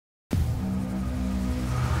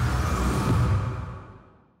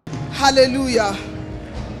Hallelujah.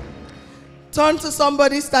 Turn to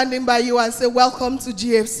somebody standing by you and say, welcome to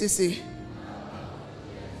GFCC.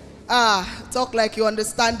 Talk like you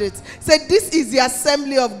understand it. Say, this is the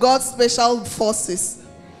assembly of God's special forces.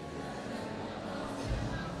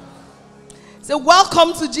 Say,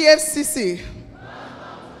 welcome to GFCC.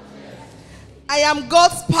 I am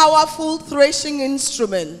God's powerful threshing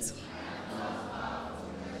instrument.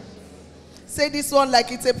 Say this one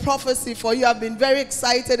like it's a prophecy for you. I've been very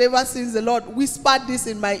excited ever since the Lord whispered this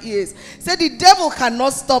in my ears. Say, the devil cannot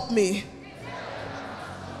stop me.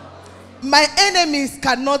 My enemies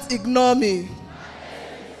cannot ignore me.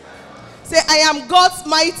 Say, I am God's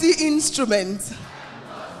mighty instrument.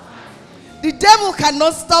 The devil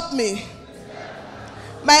cannot stop me.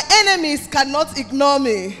 My enemies cannot ignore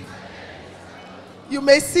me. You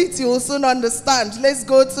may sit, you will soon understand. Let's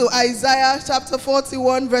go to Isaiah chapter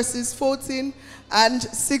 41, verses 14 and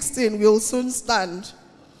 16. We will soon stand.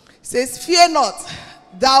 It says, fear not,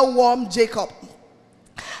 thou worm Jacob,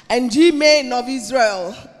 and ye men of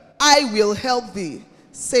Israel, I will help thee,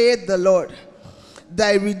 saith the Lord,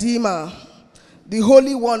 thy Redeemer, the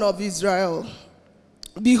Holy One of Israel.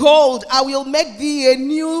 Behold, I will make thee a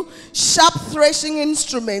new sharp threshing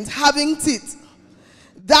instrument, having teeth.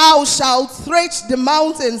 Thou shalt thresh the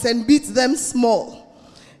mountains and beat them small,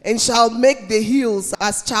 and shalt make the hills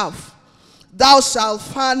as chaff. Thou shalt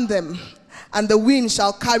fan them, and the wind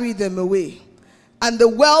shall carry them away, and the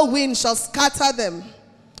whirlwind shall scatter them.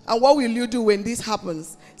 And what will you do when this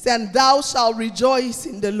happens? Say, and thou shalt rejoice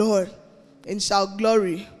in the Lord, and shalt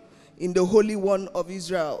glory in the Holy One of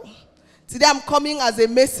Israel. Today I'm coming as a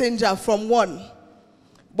messenger from one.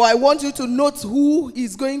 But I want you to note who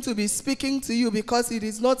is going to be speaking to you, because it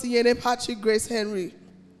is not Inyene Patrick-Grace Henry.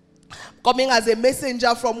 Coming as a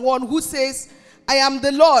messenger from one who says, I am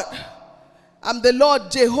the Lord. I'm the Lord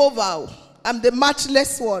Jehovah. I'm the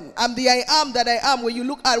matchless one. I'm the I am that I am. When you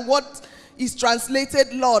look at what is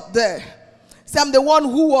translated Lord there. Say, I'm the one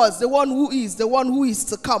who was, the one who is, the one who is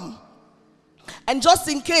to come. And just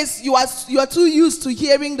in case you are too used to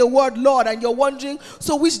hearing the word Lord and you're wondering,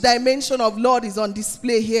 so which dimension of Lord is on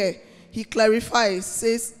display here? He clarifies,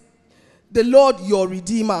 says, the Lord your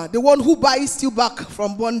Redeemer, the one who buys you back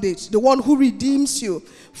from bondage, the one who redeems you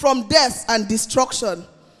from death and destruction.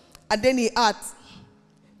 And then he adds,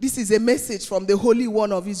 this is a message from the Holy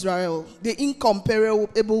One of Israel, the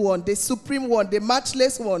incomparable one, the supreme one, the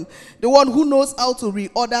matchless one, the one who knows how to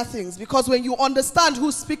reorder things. Because when you understand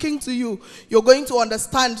who's speaking to you, you're going to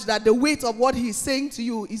understand that the weight of what he's saying to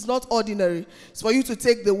you is not ordinary. It's for you to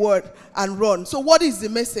take the word and run. So what is the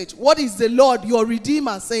message? What is the Lord, your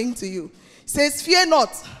Redeemer, saying to you? He says, fear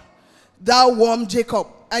not, thou worm Jacob,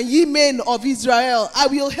 and ye men of Israel, I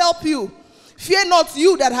will help you. Fear not,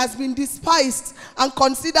 you that has been despised and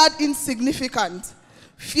considered insignificant.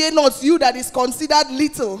 Fear not, you that is considered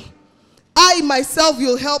little. I myself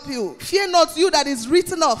will help you. Fear not, you that is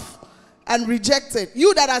written off and rejected.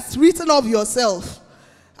 You that has written off yourself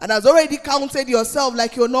and has already counted yourself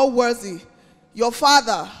like you're not worthy. Your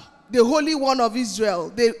Father, the Holy One of Israel,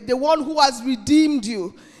 the one who has redeemed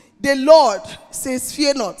you, the Lord says,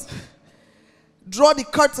 fear not. Draw the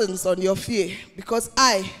curtains on your fear, because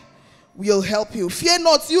I will help you. Fear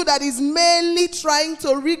not, you that is mainly trying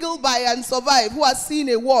to wriggle by and survive, who has seen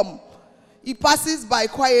a worm. He passes by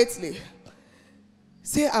quietly.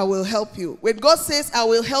 Say, I will help you. When God says, I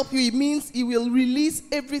will help you, it means he will release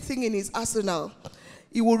everything in his arsenal.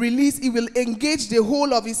 He will engage the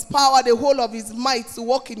whole of his power, the whole of his might to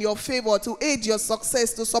work in your favor, to aid your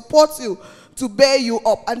success, to support you, to bear you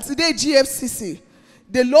up. And today, GFCC,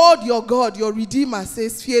 the Lord your God, your Redeemer,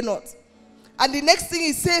 says, fear not. And the next thing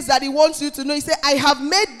he says that he wants you to know, he said, I have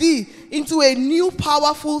made thee into a new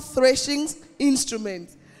powerful threshing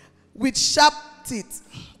instrument with sharp teeth.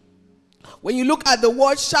 When you look at the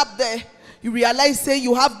word sharp there, you realize, say,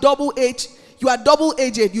 you have double edge. You are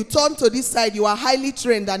double-edged. You turn to this side, you are highly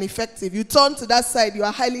trained and effective. You turn to that side, you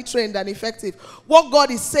are highly trained and effective. What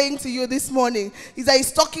God is saying to you this morning is that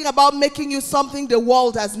he's talking about making you something the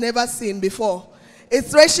world has never seen before. A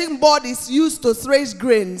threshing board is used to thresh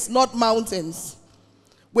grains, not mountains.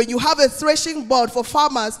 When you have a threshing board for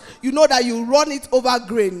farmers, you know that you run it over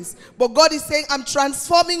grains. But God is saying, I'm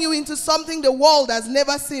transforming you into something the world has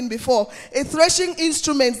never seen before. A threshing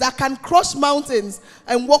instrument that can crush mountains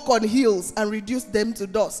and walk on hills and reduce them to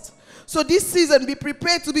dust. So this season, be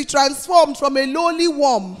prepared to be transformed from a lowly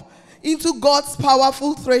worm into God's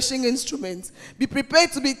powerful threshing instrument. Be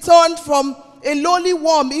prepared to be turned from a lowly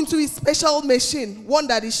worm into a special machine, one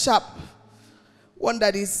that is sharp, one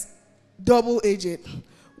that is double-edged,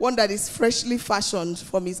 one that is freshly fashioned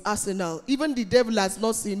from his arsenal. Even the devil has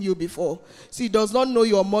not seen you before, so he does not know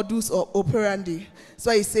your modus operandi. So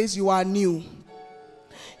he says you are new.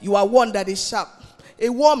 You are one that is sharp. A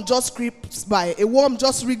worm just creeps by. A worm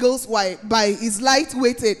just wriggles by. Is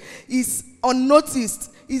light-weighted. Is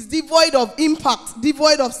unnoticed. Is devoid of impact.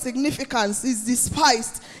 Devoid of significance. Is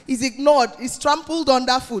despised. Is ignored. Is trampled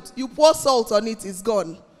underfoot. You pour salt on it, it's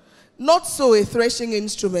gone. Not so a threshing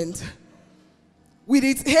instrument. With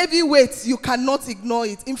its heavy weight, you cannot ignore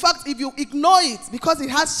it. In fact, if you ignore it, because it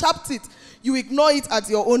has sharp teeth, you ignore it at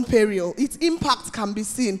your own peril. Its impact can be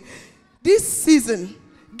seen. This season,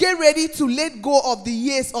 get ready to let go of the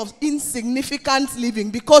years of insignificant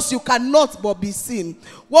living, because you cannot but be seen.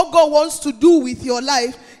 What God wants to do with your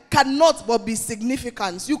life cannot but be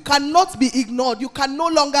significant. You cannot be ignored. You can no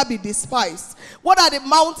longer be despised. What are the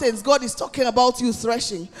mountains God is talking about you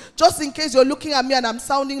threshing? Just in case you're looking at me and I'm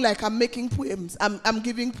sounding like I'm making poems. I'm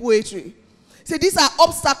giving poetry. See, these are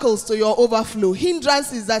obstacles to your overflow.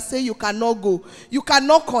 Hindrances that say you cannot go. You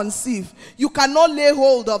cannot conceive. You cannot lay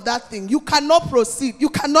hold of that thing. You cannot proceed. You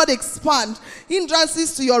cannot expand.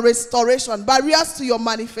 Hindrances to your restoration. Barriers to your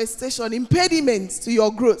manifestation. Impediments to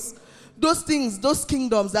your growth. Those things, those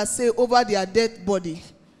kingdoms that say over their dead body,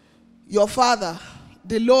 your Father,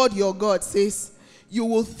 the Lord your God, says, you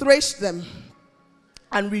will thresh them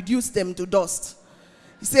and reduce them to dust.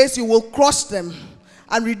 He says you will crush them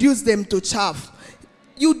and reduce them to chaff.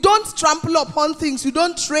 You don't trample upon things. You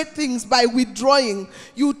don't tread things by withdrawing.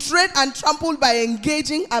 You tread and trample by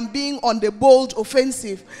engaging and being on the bold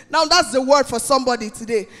offensive. Now that's the word for somebody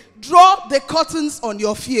today. Draw the curtains on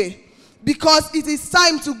your fear, because it is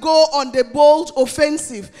time to go on the bold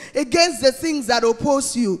offensive against the things that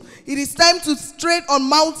oppose you. It is time to tread on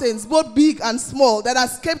mountains, both big and small, that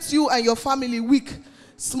has kept you and your family weak,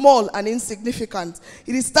 small and insignificant.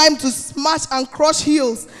 It is time to smash and crush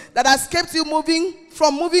hills that has kept you moving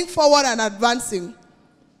forward and advancing.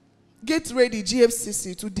 Get ready,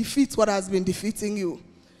 GFCC, to defeat what has been defeating you.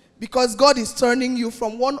 Because God is turning you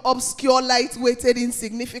from one obscure, light-weighted,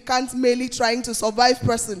 insignificant, merely trying to survive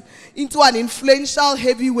person into an influential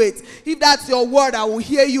heavyweight. If that's your word, I will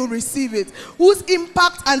hear you receive it. Whose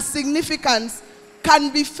impact and significance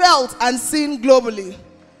can be felt and seen globally.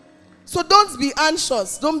 So don't be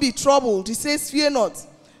anxious. Don't be troubled. He says, fear not.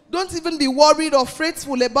 Don't even be worried or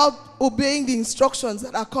fretful about obeying the instructions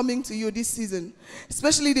that are coming to you this season.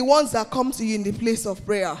 Especially the ones that come to you in the place of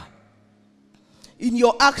prayer. In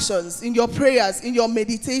your actions, in your prayers, in your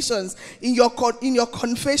meditations, in your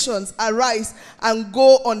confessions, arise and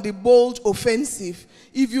go on the bold offensive.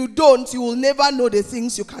 If you don't, you will never know the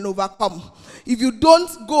things you can overcome. If you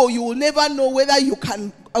don't go, you will never know whether you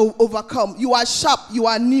can overcome. You are sharp, you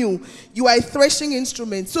are new, you are a threshing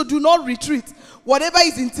instrument. So do not retreat. Whatever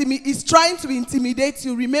is trying to intimidate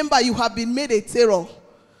you, remember you have been made a terror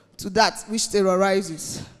to that which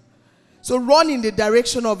terrorizes. So run in the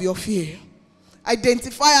direction of your fear.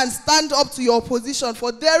 Identify and stand up to your opposition,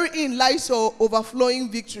 for therein lies your overflowing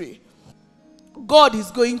victory. God is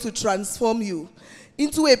going to transform you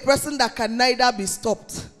into a person that can neither be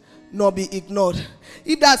stopped nor be ignored.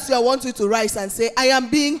 If that's you, I want you to rise and say, I am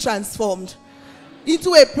being transformed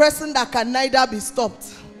into a person that can neither be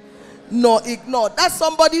stopped nor ignored. That's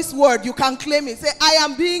somebody's word. You can claim it. Say, I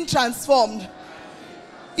am being transformed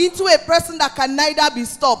into a person that can neither be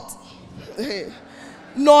stopped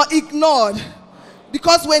nor ignored.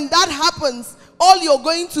 Because when that happens, all you're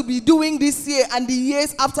going to be doing this year and the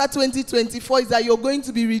years after 2024 is that you're going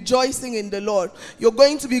to be rejoicing in the Lord. You're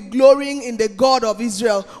going to be glorying in the God of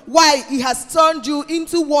Israel. Why? He has turned you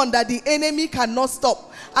into one that the enemy cannot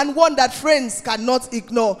stop and one that friends cannot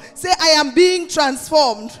ignore. Say, I am being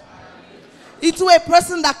transformed into a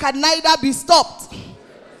person that can neither be stopped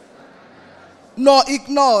nor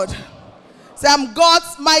ignored. Say, I'm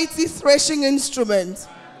God's mighty threshing instrument.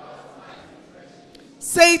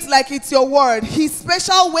 Say it like it's your word. His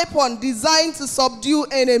special weapon designed to subdue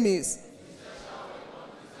enemies.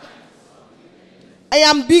 I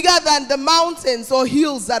am bigger than the mountains or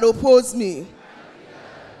hills that oppose me.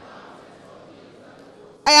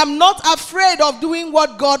 I am not afraid of doing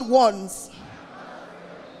what God wants.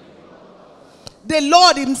 The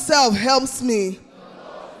Lord himself helps me.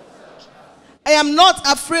 I am not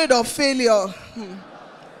afraid of failure.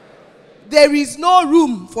 There is no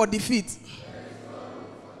room for defeat.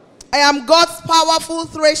 I am God's powerful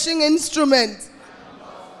threshing instrument.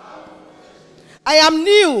 I am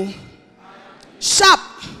new, sharp,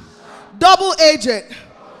 double-edged,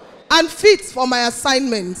 and fit for my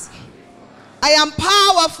assignments. I am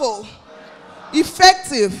powerful,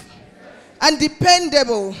 effective, and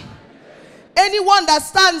dependable. Anyone that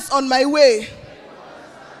stands on my way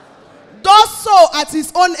does so at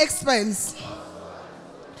his own expense.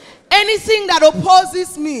 Anything that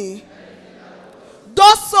opposes me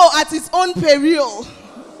does so at his own peril.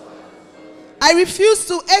 I refuse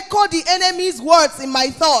to echo the enemy's words in my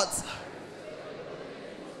thoughts.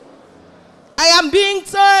 I am being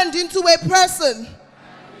turned into a person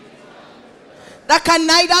that can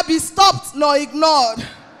neither be stopped nor ignored.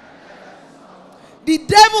 The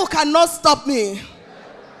devil cannot stop me.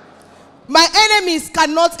 My enemies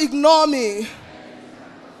cannot ignore me.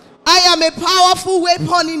 I am a powerful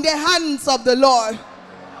weapon in the hands of the Lord.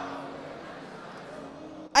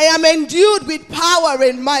 I am endued with power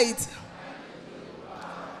and might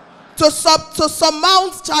to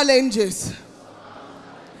surmount challenges.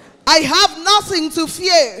 I have nothing to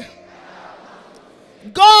fear.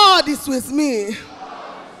 God is with me.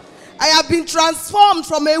 I have been transformed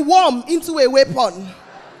from a worm into a weapon.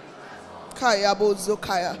 I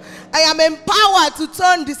am empowered to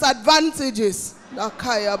turn disadvantages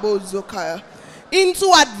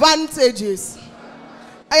into advantages.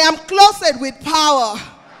 I am clothed with power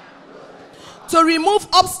to remove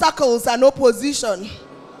obstacles and opposition.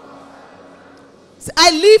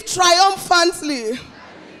 I live triumphantly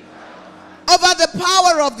over the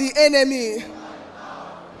power of the enemy.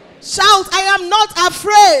 Shout, I am not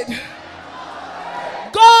afraid.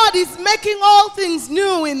 God is making all things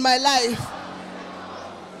new in my life.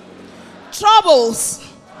 Troubles,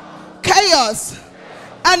 chaos,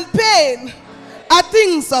 and pain are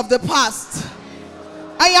things of the past.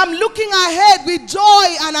 I am looking ahead with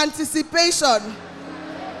joy and anticipation.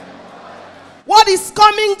 What is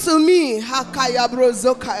coming to me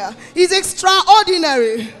is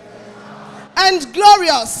extraordinary and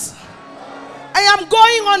glorious. I am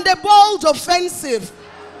going on the bold offensive.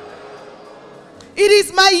 It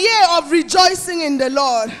is my year of rejoicing in the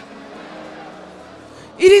Lord.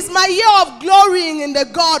 It is my year of glorying in the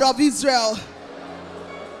God of Israel.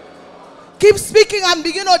 Keep speaking and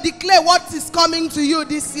begin to declare what is coming to you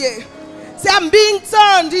this year. Say, I'm being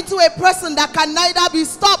turned into a person that can neither be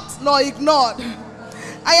stopped nor ignored.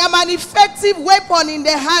 I am an effective weapon in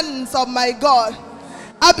the hands of my God.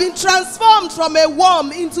 I've been transformed from a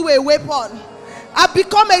worm into a weapon. I've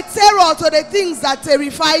become a terror to the things that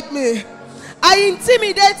terrified me. I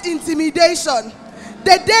intimidate intimidation.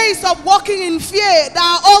 The days of walking in fear, they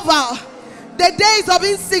are over. The days of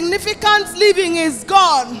insignificant living is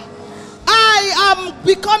gone. I am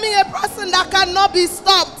becoming a person that cannot be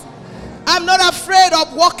stopped. I'm not afraid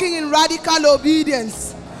of walking in radical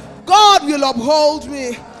obedience. God will uphold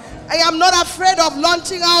me. I am not afraid of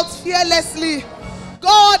launching out fearlessly.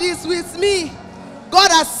 God is with me. God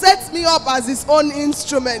has set me up as his own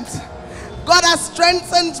instrument. God has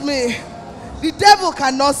strengthened me. The devil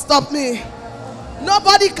cannot stop me.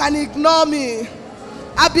 Nobody can ignore me.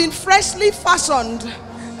 I've been freshly fashioned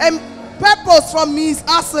and purposed from his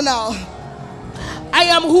arsenal. I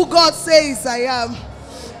am who God says I am.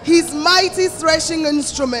 His mighty threshing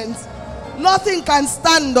instrument. Nothing can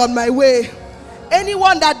stand on my way.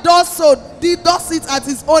 Anyone that does so, does it at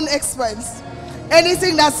his own expense.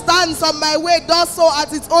 Anything that stands on my way does so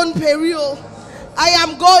at its own peril. I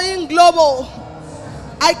am going global.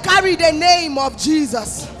 I carry the name of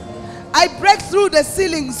Jesus. I break through the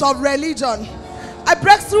ceilings of religion. I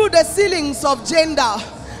break through the ceilings of gender.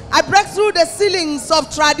 I break through the ceilings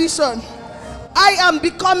of tradition. I am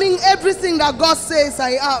becoming everything that God says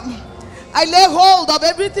I am. I lay hold of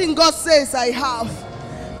everything God says I have.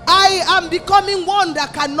 I am becoming one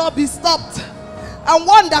that cannot be stopped and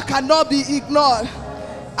one that cannot be ignored.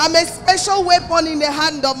 I'm a special weapon in the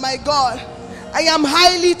hand of my God. I am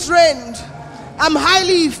highly trained. I'm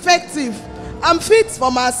highly effective. I'm fit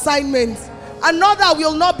for my assignment. Another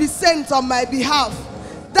will not be sent on my behalf.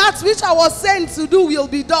 That which I was sent to do will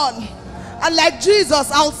be done. And like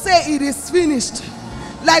Jesus, I'll say it is finished.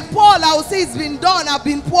 Like Paul, I'll say it's been done. I've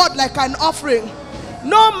been poured like an offering.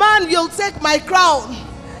 No man will take my crown.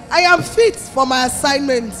 I am fit for my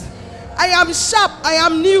assignment. I am sharp. I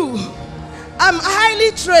am new. I'm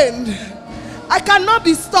highly trained. I cannot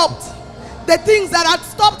be stopped. The things that had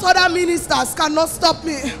stopped other ministers cannot stop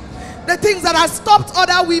me. The things that have stopped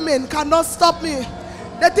other women cannot stop me.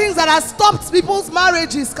 The things that have stopped people's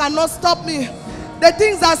marriages cannot stop me. The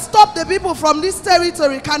things that stop the people from this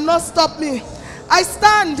territory cannot stop me. I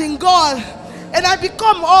stand in God and I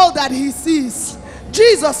become all that he sees.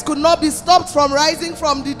 Jesus could not be stopped from rising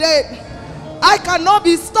from the dead. I cannot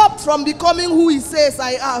be stopped from becoming who he says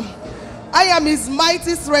I am. I am his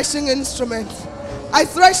mighty threshing instrument. I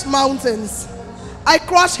thresh mountains. I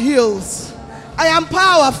crush hills. I am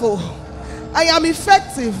powerful. I am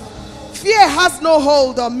effective. Fear has no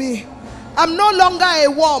hold on me. I'm no longer a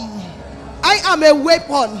worm. I am a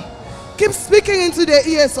weapon Keep speaking into the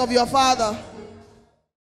ears of your Father.